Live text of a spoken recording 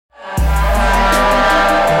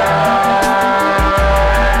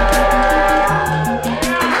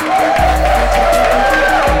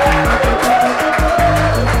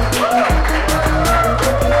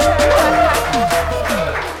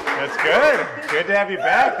Good to have you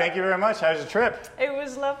back. Thank you very much. How's your trip? It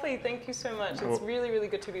was lovely. Thank you so much. It's really, really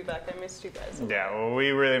good to be back. I missed you guys. Yeah, well,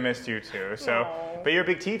 we really missed you too. So, but you're a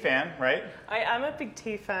big tea fan, right? I am a big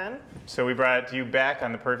tea fan. So we brought you back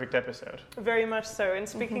on the perfect episode. Very much so. And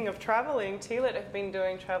speaking of traveling, Tealet have been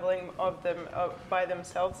doing traveling by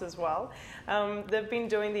themselves as well. They've been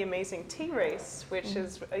doing the amazing tea race, which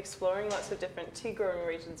is exploring lots of different tea growing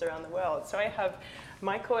regions around the world. So I have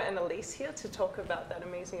Michael and Elyse here to talk about that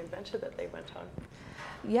amazing adventure that they went on.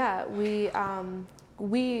 Yeah, we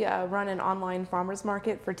run an online farmers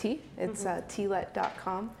market for tea. It's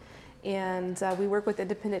Tealet.com, and we work with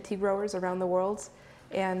independent tea growers around the world.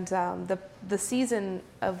 And the season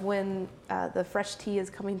of when the fresh tea is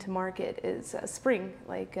coming to market is spring.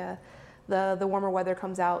 Like the warmer weather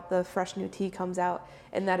comes out, the fresh new tea comes out,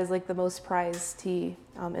 and that is like the most prized tea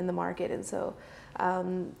in the market. And so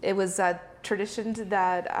it was traditioned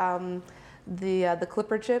that the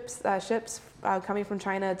clipper ships coming from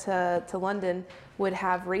China to London would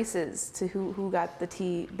have races to who got the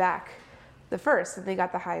tea back the first, and they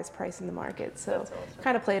got the highest price in the market. So awesome.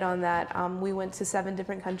 Kind of played on that. We went to 7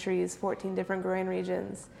 different countries, 14 different growing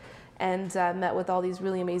regions, and met with all these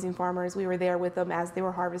really amazing farmers. We were there with them as they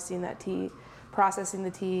were harvesting that tea, processing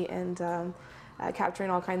the tea, and capturing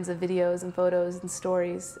all kinds of videos and photos and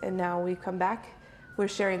stories. And now we come back, we're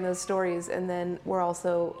sharing those stories, and then we're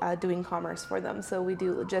also doing commerce for them. So we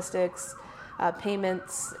do logistics,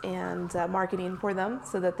 payments, and marketing for them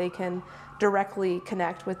so that they can directly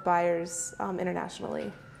connect with buyers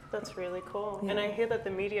internationally. That's really cool. Yeah. And I hear that the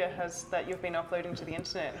media that you've been uploading to the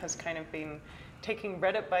internet has kind of been taking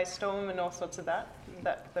Reddit by storm and all sorts of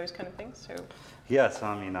those kind of things. So. Yes,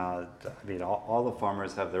 I mean, all the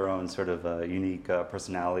farmers have their own sort of unique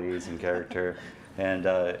personalities and character, and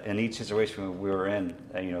in each situation we were in,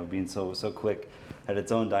 being so quick, had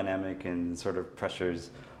its own dynamic and sort of pressures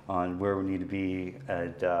on where we need to be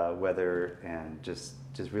at weather and just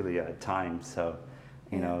really time. So,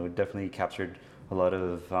 definitely captured a lot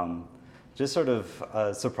of just sort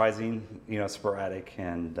of surprising, sporadic,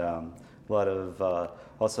 and a lot of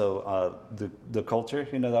also the culture.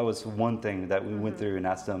 That was one thing that we went through and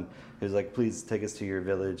asked them. It was like, please take us to your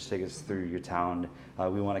village, take us through your town.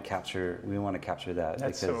 We want to capture that. That's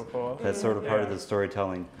because so cool. That's sort of part of the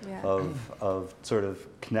storytelling Yeah. of sort of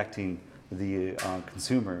connecting the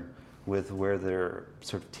consumer with where their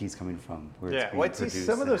sort of tea's coming from, where it's being produced,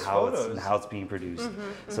 some of those photos and how it's being produced.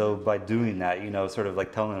 So by doing that, sort of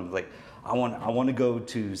like telling them, like, I want to go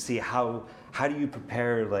to see how do you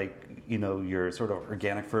prepare, like, your sort of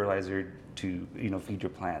organic fertilizer to feed your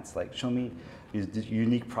plants. Like, show me the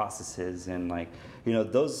unique processes, and like,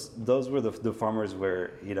 those were the farmers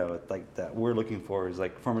where like that we're looking for, is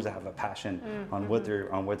like farmers that have a passion on what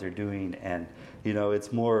they're doing, and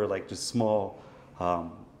it's more like just small.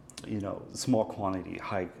 Small quantity,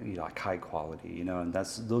 high quality, and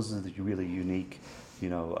those are the really unique,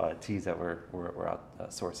 teas that we're out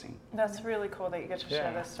sourcing. That's really cool that you get to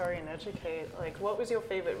share that story and educate. Like, what was your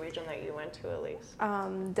favorite region that you went to,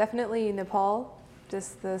 Elyse? Definitely Nepal.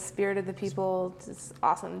 Just the spirit of the people, just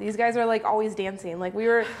awesome. These guys are like always dancing. Like we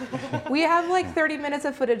have like 30 minutes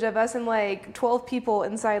of footage of us and like 12 people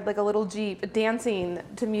inside like a little Jeep dancing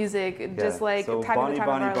to music, just like so having the time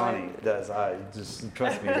of our Bonnie. life. Just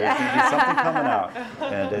trust me, there's gonna be something coming out,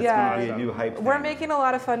 and it's gonna be a new hype. We're making a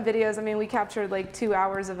lot of fun videos. I mean, we captured like 2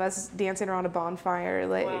 hours of us dancing around a bonfire.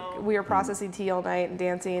 Like we were processing tea all night and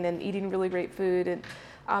dancing and eating really great food,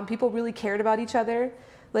 and people really cared about each other.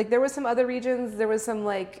 Like there was some other regions, there was some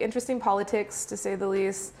like interesting politics, to say the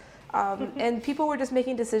least, and people were just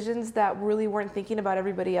making decisions that really weren't thinking about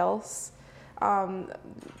everybody else, and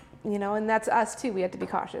that's us too. We have to be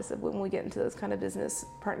cautious of when we get into those kind of business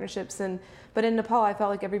partnerships. But in Nepal, I felt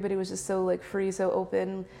like everybody was just so like free, so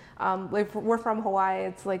open. Like we're from Hawaii,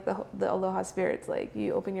 it's like the aloha spirit. It's like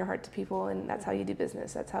you open your heart to people, and that's how you do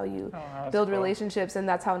business. That's how you build relationships, and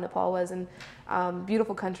that's how Nepal was. And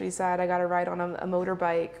beautiful countryside. I got to ride on a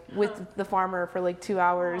motorbike with the farmer for like 2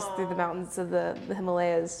 hours through the mountains of the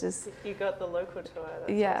Himalayas. Just you got the local tour.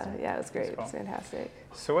 Yeah, it was great. Cool. It's fantastic.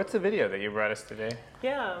 So what's the video that you brought us today?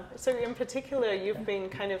 Yeah. So in particular, you've been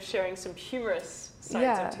kind of sharing some humorous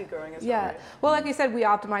sides of tea growing as well. Yeah. Well, like you said, we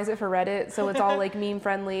optimize it for Reddit, so it's all like meme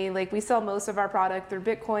friendly. Like we sell most of our product through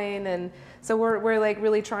Bitcoin, and so we're like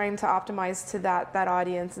really trying to optimize to that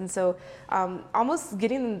audience, and so almost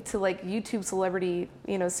getting to like YouTube celebrity,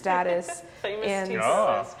 status. Famous tea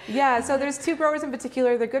growers. Yeah. So there's 2 growers in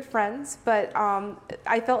particular. They're good friends, but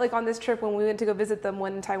I felt like on this trip when we went to go visit them,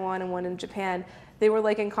 one in Taiwan and one in Japan, they were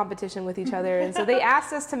like in competition with each other, and so they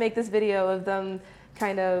asked us to make this video of them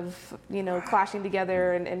kind of, clashing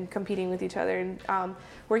together and competing with each other. And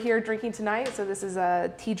we're here drinking tonight, so this is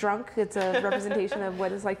a tea drunk. It's a representation of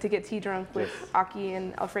what it's like to get tea drunk with Aki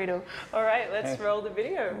and Alfredo. All right, let's roll the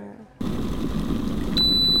video.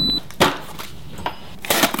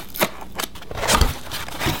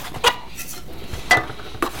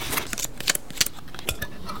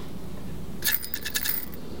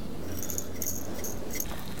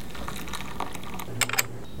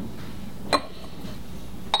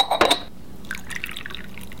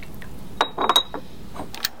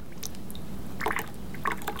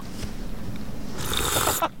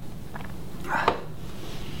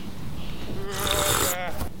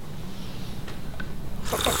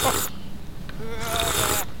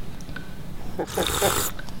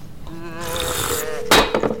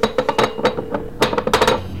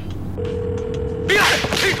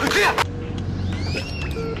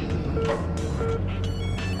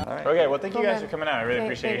 Okay, well, thank you guys for coming out. I really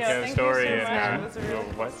appreciate you telling the story. Thank you so much. It was a really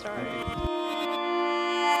cool what? story.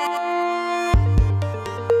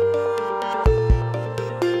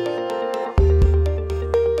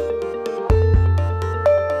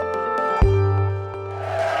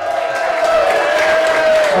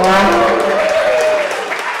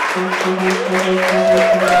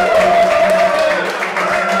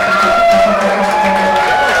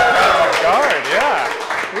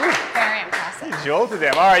 Jolted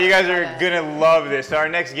them. All right, you guys are gonna love this. Our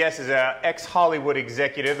next guest is an ex-Hollywood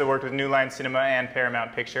executive that worked with New Line Cinema and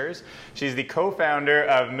Paramount Pictures. She's the co-founder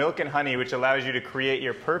of Milk and Honey, which allows you to create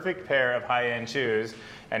your perfect pair of high-end shoes.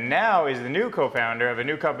 And now is the new co-founder of a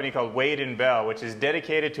new company called Wade & Bell, which is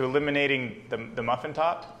dedicated to eliminating the muffin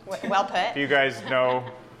top. Well put. If you guys know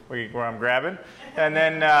where I'm grabbing. And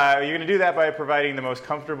then you're gonna do that by providing the most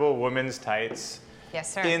comfortable women's tights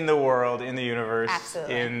Yes, sir. in the world, in the universe,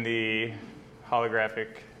 Absolutely. in the holographic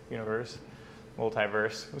universe,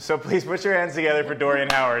 multiverse. So please put your hands together for Dorian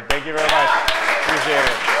Howard. Thank you very much. Appreciate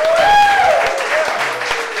it.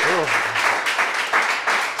 Ooh.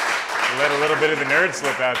 Let a little bit of the nerd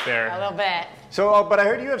slip out there. A little bit. So, but I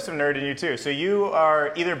heard you have some nerd in you too. So you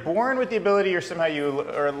are either born with the ability or somehow you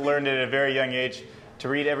learned at a very young age to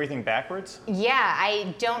read everything backwards? Yeah,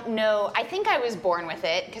 I don't know. I think I was born with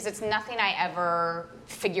it because it's nothing I ever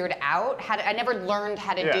figured out. I never learned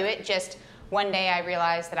how to do it. Just one day I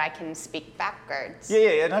realized that I can speak backwards.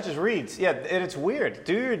 Yeah, not just reads. Yeah, and it's weird.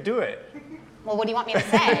 Do it. Well, what do you want me to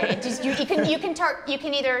say? You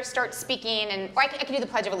can either start speaking, or I can do the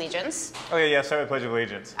Pledge of Allegiance. Oh yeah, start with Pledge of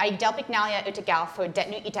Allegiance. I delpignalia uta galfo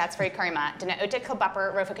detnu itats for karima, dena uta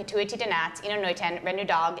kilbupper, rofa katuiti denat, ino noiten, renu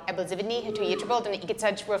dog, ebelzivini, hutu yitribol, dena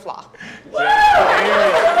ikitsaj rofla.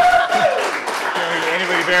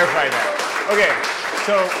 Anybody verify that? Okay.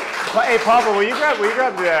 So, hey, Papa, will you grab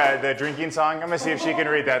the drinking song? I'm gonna see if she can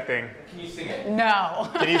read that thing. Can you sing it? No.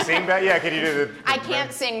 Can you sing that? Yeah, can you do the I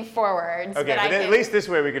can't sing forwards. Okay, but at least this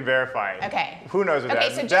way we can verify. Okay. Who knows what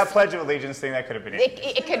that Pledge of Allegiance thing, that could have been it.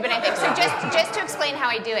 It could have been anything. So just to explain how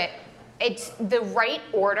I do it, it's the right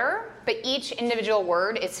order, but each individual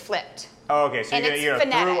word is flipped. Oh, okay, so you're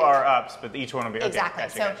through our ups, but each one will be okay.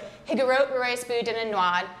 Exactly. Gotcha. Higarot Rurais Bud and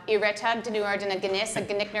Nwad, Iretag Denuar Dena Ganis, a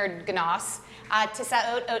Gnickner Gnos,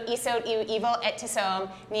 Tisaot Ot Isot Iu Evil et Tisom,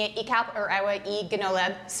 Nia Ikap or Iwa E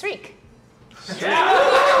Gnoleb Sreek.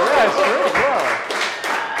 Yeah, it's true. Whoa.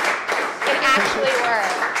 It actually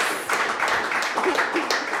works.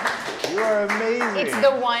 You are amazing. It's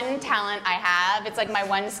the one talent I have. It's like my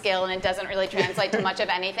one skill, and it doesn't really translate to much of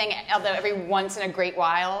anything. Although every once in a great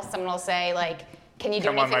while, someone will say like, "Can you do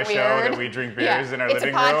anything weird?" Come on my show that we drink beers in our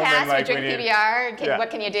living room. It's a podcast. And, like, we drink PBR. What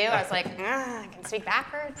can you do? I was like, I can speak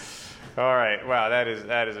backwards. All right. Wow, that is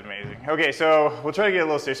amazing. Okay, so we'll try to get a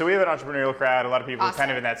little serious. So we have an entrepreneurial crowd. A lot of people are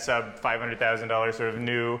kind of in that sub $500,000 sort of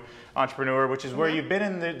new entrepreneur, which is where you've been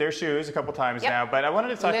in their shoes a couple times now. But I wanted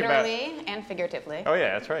to talk about literally and figuratively. Oh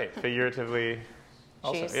yeah, that's right. Figuratively.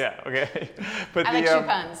 Also, shoes. Yeah. Okay. But I like shoe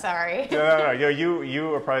puns. Sorry. No.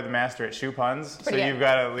 You are probably the master at shoe puns. So you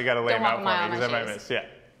got to lay them out for me because I might miss. Yeah.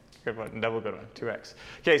 Good one. Double good one. 2x.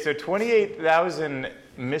 Okay. So 28,000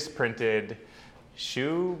 misprinted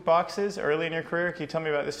shoe boxes early in your career. Can you tell me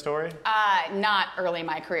about this story? Not early in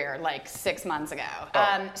my career, like 6 months ago.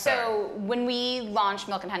 So when we launched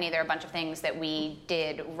Milk and Honey, there are a bunch of things that we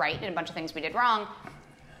did right and a bunch of things we did wrong.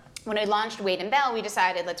 When I launched Wade & Bell, we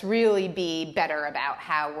decided let's really be better about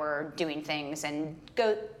how we're doing things and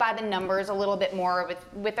go by the numbers a little bit more.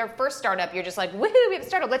 With our first startup, you're just like, woohoo, we have a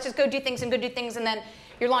startup, let's just go do things, and then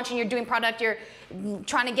you're launching, you're doing product, you're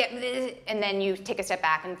trying to get, and then you take a step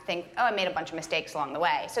back and think, oh, I made a bunch of mistakes along the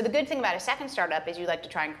way. So the good thing about a second startup is you like to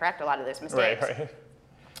try and correct a lot of those mistakes. Right.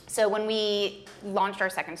 So when we launched our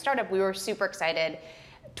second startup, we were super excited.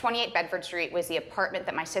 28 Bedford Street was the apartment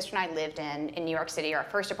that my sister and I lived in New York City, our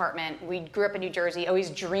first apartment. We grew up in New Jersey, always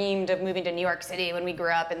dreamed of moving to New York City when we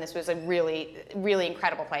grew up, and this was a really, really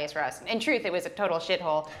incredible place for us. In truth, it was a total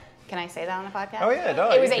shithole. Can I say that on the podcast? Oh yeah, no,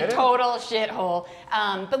 it was a total shithole,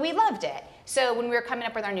 but we loved it. So when we were coming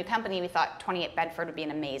up with our new company, we thought 28 Bedford would be an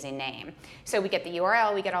amazing name. So we get the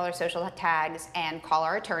URL, we get all our social tags, and call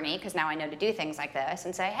our attorney, because now I know to do things like this,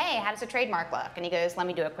 and say, hey, how does a trademark look? And he goes, let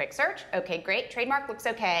me do a quick search. Okay, great, trademark looks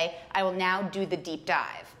okay. I will now do the deep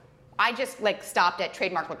dive. I just stopped at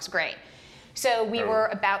trademark looks great. So we were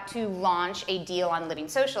about to launch a deal on Living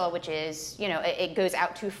Social, which is, it goes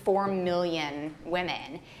out to 4 million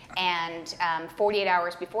women. And 48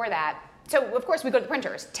 hours before that, so of course we go to the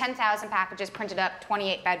printers, 10,000 packages printed up,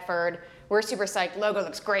 28 Bedford. We're super psyched, logo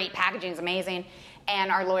looks great, packaging's amazing.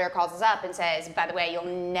 And our lawyer calls us up and says, by the way, you'll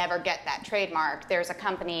never get that trademark. There's a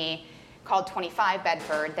company called 25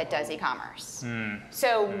 Bedford that does e-commerce.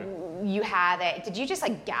 So you have it. Did you just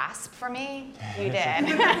gasp for me? You did.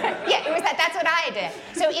 Yeah, it was that's what I did.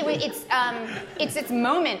 So it's this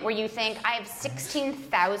moment where you think, I have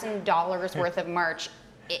 $16,000 worth of merch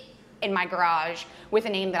in my garage with a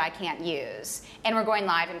name that I can't use, and we're going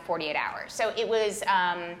live in 48 hours. So it was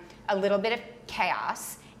a little bit of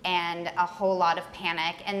chaos and a whole lot of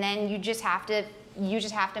panic, and then you just have to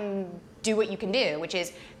do what you can do, which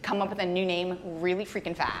is come up with a new name really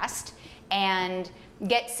freaking fast and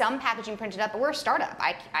get some packaging printed up. But we're a startup.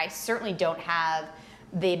 I certainly don't have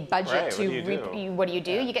the budget what do you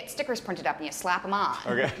do? You get stickers printed up and you slap them on.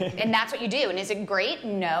 Okay. And that's what you do. And is it great?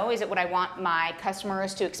 No. Is it what I want my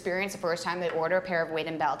customers to experience the first time they order a pair of Weight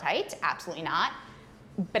and Bell tights? Absolutely not.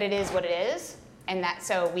 But it is what it is. And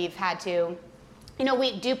so we've had to,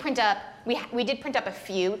 we do print up, we did print up a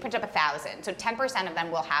few, we print up 1,000. So 10% of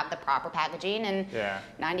them will have the proper packaging, and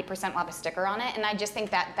 90% will have a sticker on it. And I just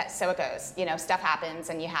think that's so it goes. Stuff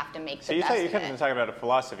happens and you have to make the best of it. So you kind of talking about a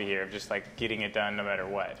philosophy here of just getting it done no matter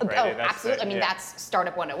what, right? Oh, absolutely. That's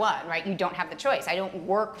Startup 101, right? You don't have the choice. I don't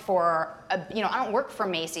work for, I don't work for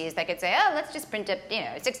Macy's that could say, oh, let's just print up,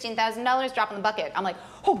 $16,000, drop in the bucket. I'm like,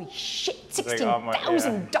 holy shit,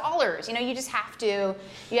 $16,000. You just have to,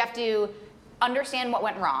 understand what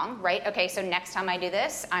went wrong, right? Okay, so next time I do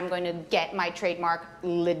this, I'm going to get my trademark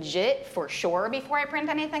legit for sure before I print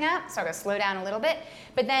anything up. So I'm going to slow down a little bit.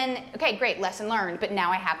 But then, okay, great, lesson learned, but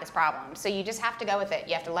now I have this problem. So you just have to go with it.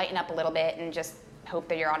 You have to lighten up a little bit and just hope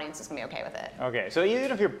that your audience is going to be okay with it. Okay, so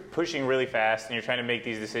even if you're pushing really fast and you're trying to make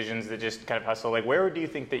these decisions that just kind of hustle, where do you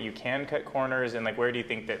think that you can cut corners, and where do you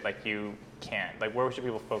think that you can't? Where should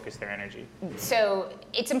people focus their energy? So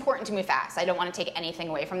it's important to move fast. I don't want to take anything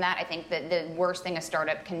away from that. I think that the worst thing a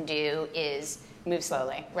startup can do is move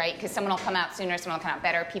slowly, right? Because someone will come out sooner, someone will come out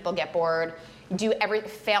better, people get bored.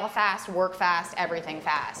 Fail fast, work fast, everything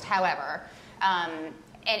fast. However, and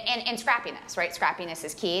scrappiness, right? Scrappiness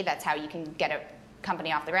is key. That's how you can get a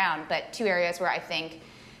company off the ground. But 2 areas where I think,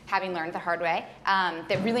 having learned the hard way,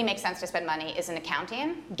 that really makes sense to spend money is in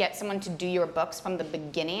accounting. Get someone to do your books from the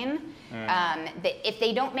beginning. If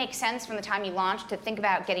they don't make sense from the time you launch, to think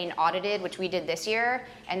about getting audited, which we did this year,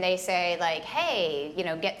 and they say hey,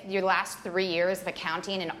 get your last 3 years of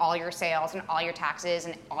accounting and all your sales and all your taxes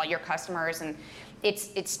and all your customers, and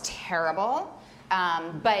it's terrible.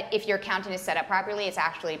 But if your accounting is set up properly, it's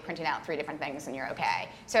actually printing out 3 different things and you're okay.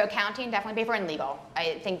 So accounting, definitely pay for, and legal.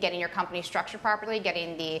 I think getting your company structured properly,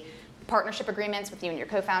 getting the partnership agreements with you and your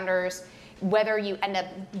co-founders, whether you end up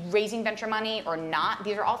raising venture money or not,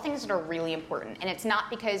 these are all things that are really important. And it's not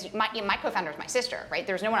because my co-founder is my sister, right?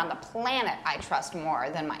 There's no one on the planet I trust more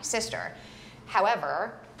than my sister.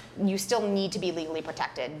 However, you still need to be legally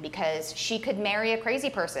protected, because she could marry a crazy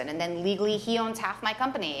person and then legally he owns half my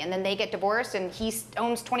company, and then they get divorced and he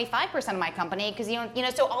owns 25% of my company because he owns,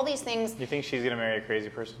 so all these things. You think she's going to marry a crazy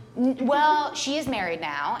person? Well, she is married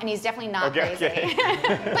now, and he's definitely not crazy. Okay.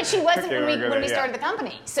 But she wasn't when we started the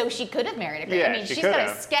company, so she could have married a crazy. Yeah, she's got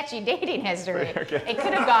a sketchy dating history. Okay. It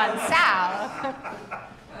could have gone south.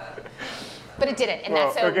 But it didn't, and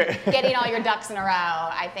getting all your ducks in a row,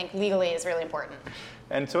 I think legally is really important.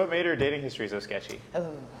 And so what made her dating history so sketchy?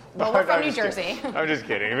 Oh. Well, we're from New Jersey. I'm just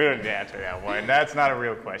kidding. We don't need to answer that one. That's not a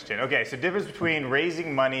real question. Okay, so difference between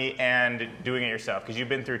raising money and doing it yourself, because you've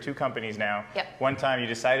been through 2 companies now. Yep. One time you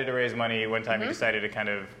decided to raise money, one time you decided to kind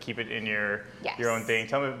of keep it in your own thing.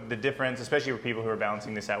 Tell me the difference, especially for people who are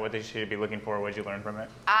balancing this out, what they should be looking for, what did you learn from it?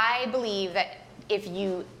 I believe that if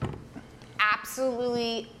you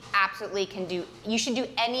absolutely can you should do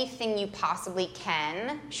anything you possibly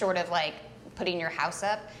can, short of putting your house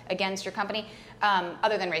up against your company,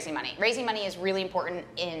 other than raising money. Raising money is really important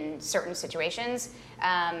in certain situations.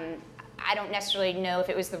 I don't necessarily know if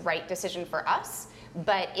it was the right decision for us,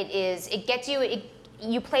 but it gets you,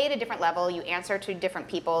 you play at a different level, you answer to different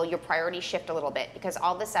people, your priorities shift a little bit, because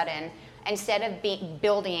all of a sudden, instead of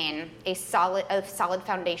building a solid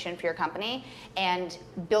foundation for your company and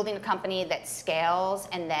building a company that scales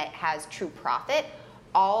and that has true profit,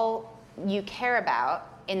 all you care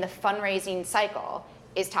about in the fundraising cycle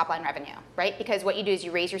is top line revenue, right? Because what you do is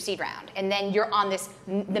you raise your seed round, and then you're on this,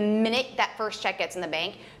 the minute that first check gets in the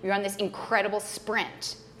bank, you're on this incredible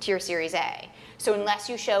sprint to your Series A. So unless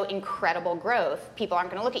you show incredible growth, people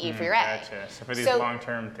aren't gonna look at you for your A. Gotcha. So for these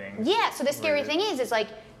long-term things. Yeah, so the scary thing is like,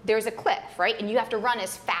 there's a cliff, right? And you have to run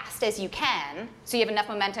as fast as you can so you have enough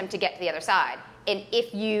momentum to get to the other side. And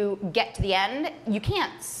if you get to the end, you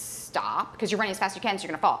can't stop because you're running as fast as you can, so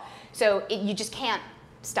you're gonna fall. So you just can't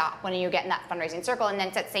stop when you get in that fundraising circle. And then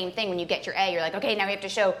it's that same thing when you get your A, you're like, okay, now we have to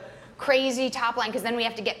show crazy top line because then we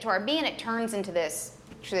have to get to our B, and it turns into this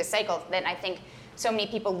cycle. Then I think so many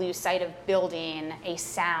people lose sight of building a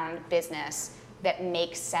sound business that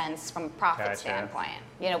makes sense from a profit standpoint.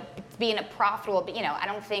 You know, being a profitable, I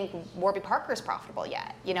don't think Warby Parker is profitable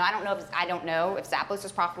yet. I don't know if Zappos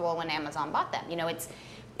was profitable when Amazon bought them.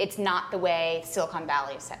 It's not the way Silicon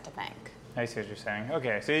Valley is set to think. I see what you're saying.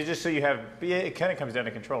 Okay, so it kind of comes down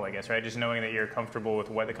to control, I guess, right? Just knowing that you're comfortable with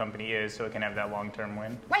what the company is so it can have that long-term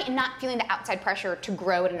win. Right, and not feeling the outside pressure to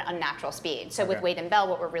grow at an unnatural speed. So with Wade & Bell,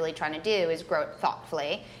 what we're really trying to do is grow it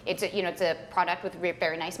thoughtfully. It's a product with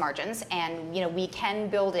very nice margins, and we can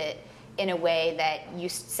build it in a way that you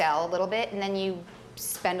sell a little bit and then you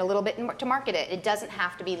spend a little bit to market it. It doesn't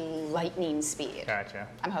have to be lightning speed. Gotcha.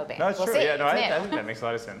 I'm hoping. No, it's we'll true. see. Yeah, no, I think that makes a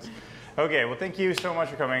lot of sense. Okay, well, thank you so much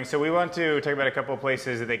for coming. So we want to talk about a couple of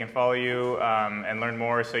places that they can follow you and learn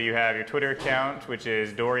more. So you have your Twitter account, which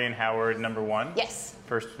is Dorian Howard #1. Yes.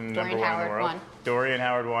 First Dorian number one Howard in the world. 1. Dorian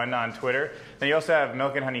Howard 1 on Twitter. Then you also have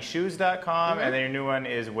milkandhoneyshoes.com, and then your new one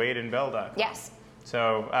is wadeandbell.com. Yes.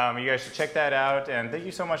 So you guys should check that out, and thank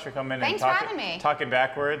you so much for coming Thanks and for having me. talking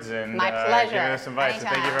backwards and My pleasure. giving us some advice. So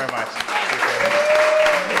thank you very much.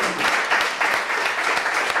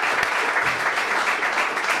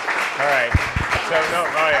 All right. So no,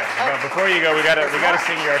 before you go, we gotta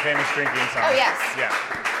sing you our famous drinking song. Oh yes. Yeah.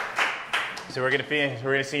 So we're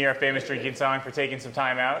gonna sing you our famous drinking song for taking some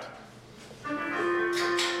time out.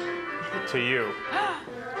 To you.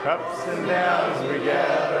 Ups and downs we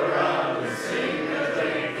gather around and sing a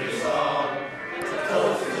drinking song.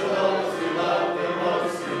 Toast to those we love the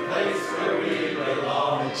most, the place where we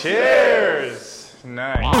belong. Cheers!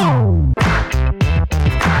 Nice.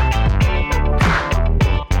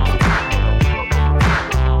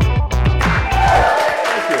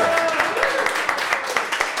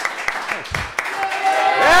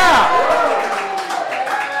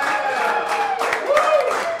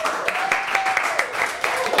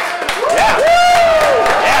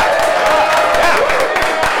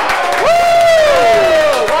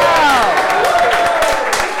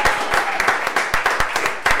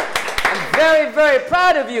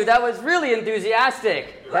 Of you. That was really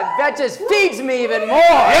enthusiastic. That just feeds me even more.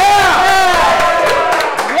 Yeah!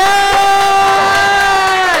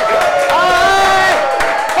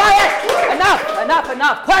 Quiet!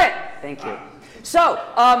 Enough. Quiet! Thank you. So,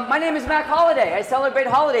 my name is Mac Holiday. I celebrate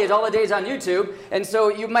holidays all the days on YouTube, and so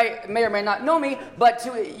you may or may not know me, but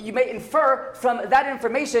you may infer from that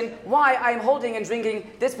information why I'm holding and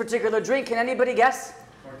drinking this particular drink. Can anybody guess?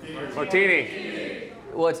 Martini.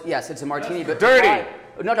 Well, it's a martini, but dirty. Why?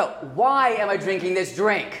 No. Why am I drinking this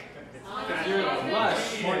drink?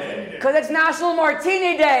 Because it's National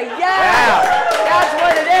Martini Day. Yeah! That's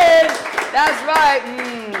what it is. That's right.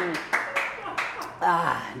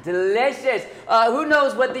 Delicious. Who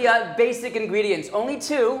knows what the basic ingredients? Only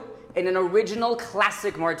 2 in an original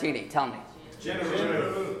classic martini. Tell me.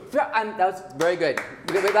 That was very good.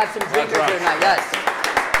 We got some drinkers here tonight. Yes.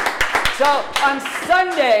 So on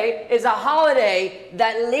Sunday is a holiday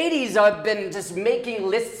that ladies have been just making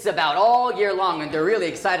lists about all year long, and they're really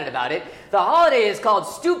excited about it. The holiday is called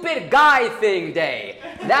Stupid Guy Thing Day.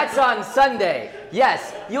 That's on Sunday.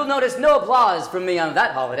 Yes, you'll notice no applause from me on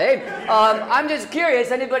that holiday. I'm just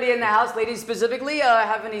curious, anybody in the house, ladies specifically,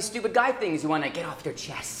 have any stupid guy things you want to get off your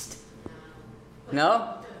chest?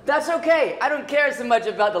 No? That's okay. I don't care so much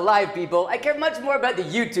about the live people. I care much more about the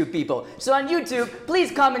YouTube people. So on YouTube, please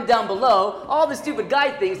comment down below all the stupid guy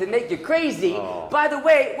things that make you crazy. Oh. By the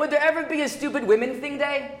way, would there ever be a stupid women thing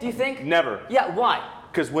day, do you think? Never. Yeah, why?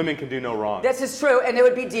 Because women can do no wrong. This is true, and it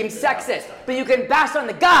would be deemed sexist. But you can bash on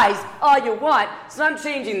the guys all you want, so I'm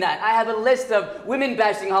changing that. I have a list of women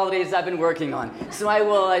bashing holidays I've been working on. So I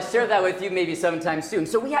will share that with you maybe sometime soon.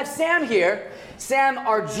 So we have Sam here. Sam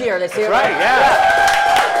Argier. That's right,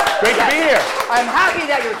 yeah. Great to be here. I'm happy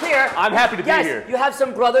that you're here. I'm happy to be here. You have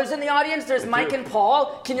some brothers in the audience. There's Mike and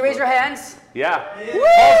Paul. Can you raise your hands? Yeah.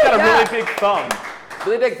 Paul's got a really big thumb.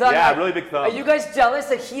 Really big thumb? Yeah, really big thumb. Are you guys jealous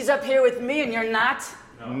that he's up here with me and you're not?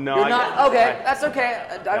 No. You're not? Okay, that's okay.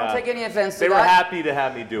 I don't take any offense to that. They were happy to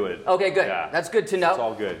have me do it. Okay, good. Yeah. That's good to know. It's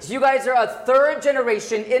all good. So you guys are a third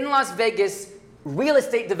generation in Las Vegas real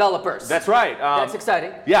estate developers. That's right. That's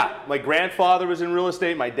exciting. Yeah, my grandfather was in real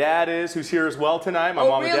estate. My dad is, who's here as well tonight. My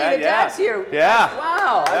mom really? and dad. Your dad's here? Yeah.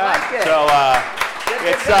 Wow, I like it. So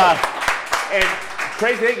it's and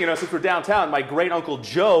crazy thing, since we're downtown, my great uncle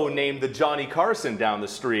Joe named the Johnny Carson down the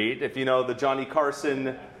street. If you know the Johnny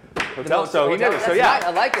Carson Hotel, so he did it. So yeah, right.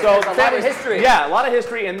 I like it. So there's a lot of history. Yeah, a lot of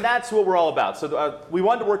history, and that's what we're all about. So we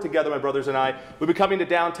wanted to work together, my brothers and I. We've been coming to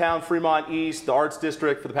downtown Fremont East, the Arts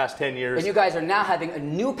District, for the past 10 years. And you guys are now having a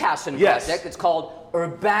new passion project. It's called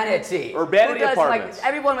Urbanity. Urbanity Apartments. Like,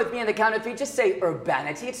 everyone with me on the count of three, just say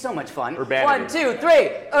Urbanity. It's so much fun. Urbanity. 1, 2, 3.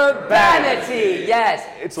 Urbanity. Yes.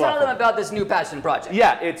 Tell them fun. about this new passion project.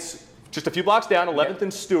 Yeah, it's just a few blocks down, 11th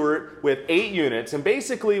and Stewart, with 8 units. And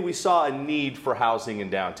basically, we saw a need for housing in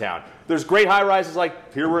downtown. There's great high-rises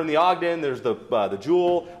like here we're in the Ogden, there's the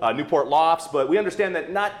Jewel, Newport Lofts, but we understand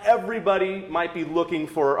that not everybody might be looking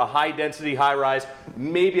for a high-density high-rise.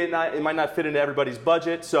 Maybe it might not fit into everybody's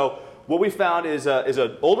budget. So what we found is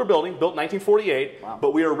an older building, built in 1948,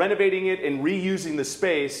 but we are renovating it and reusing the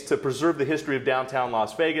space to preserve the history of downtown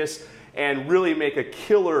Las Vegas and really make a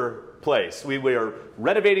killer place. We are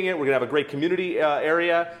renovating it. We're going to have a great community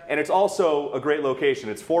area, and it's also a great location.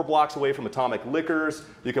 It's 4 blocks away from Atomic Liquors.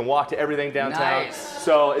 You can walk to everything downtown. Nice.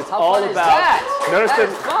 So it's How all fun about. Is that? Notice that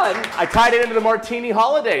is fun. I tied it into the Martini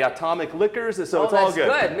Holiday, Atomic Liquors, so it's all good.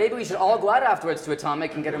 That's good. Maybe we should all go out afterwards to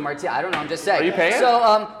Atomic and get a martini. I don't know. I'm just saying. Are you paying?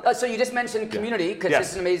 So you just mentioned community because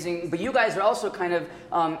it's amazing, but you guys are also kind of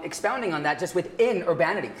expounding on that just within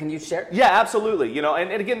Urbanity. Can you share? Yeah, absolutely.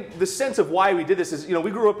 And again, the sense of why we did this is, we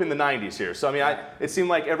grew up in the 90s here. So, it seemed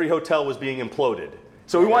like every hotel was being imploded.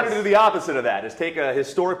 So we wanted to do the opposite of that, is take a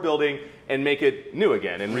historic building and make it new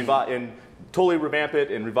again and totally revamp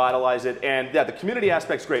it and revitalize it. And yeah, the community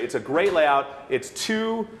aspect's great. It's a great layout. It's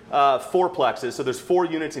 2 fourplexes, so there's 4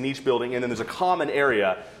 units in each building, and then there's a common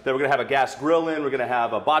area that we're going to have a gas grill in. We're going to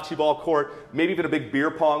have a bocce ball court, maybe even a big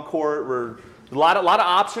beer pong court. A lot of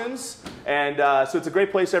options, and so it's a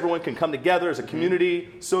great place everyone can come together as a community,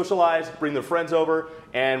 socialize, bring their friends over,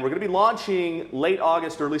 and we're going to be launching late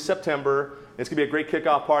August, early September. It's going to be a great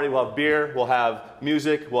kickoff party. We'll have beer, we'll have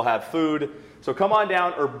music, we'll have food. So come on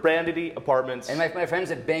down, Urbanity Apartments. And my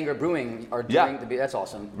friends at Banger Brewing are doing the beer. That's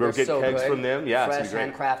awesome. We're getting kegs from them. Yeah, fresh, it's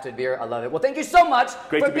great. handcrafted beer. I love it. Well, thank you so much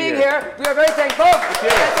for being here. We are very thankful. Thank you.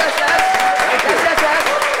 Yes.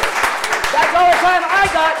 That's all the time I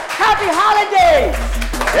got. Happy holidays!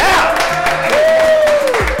 Yeah!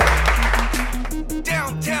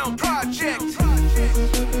 Downtown Project.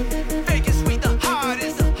 Vegas, we the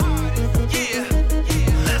hardest. Yeah.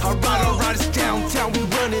 Alright, it's downtown. We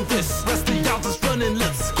running this. Rest of y'all just running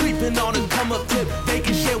lips. Creeping on and come up tip.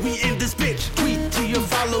 Vegas, yeah, we in this bitch. Tweet to your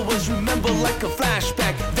followers. Remember like a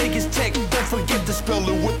flashback. Vegas Tech. Don't forget to spell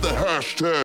it with the hashtag.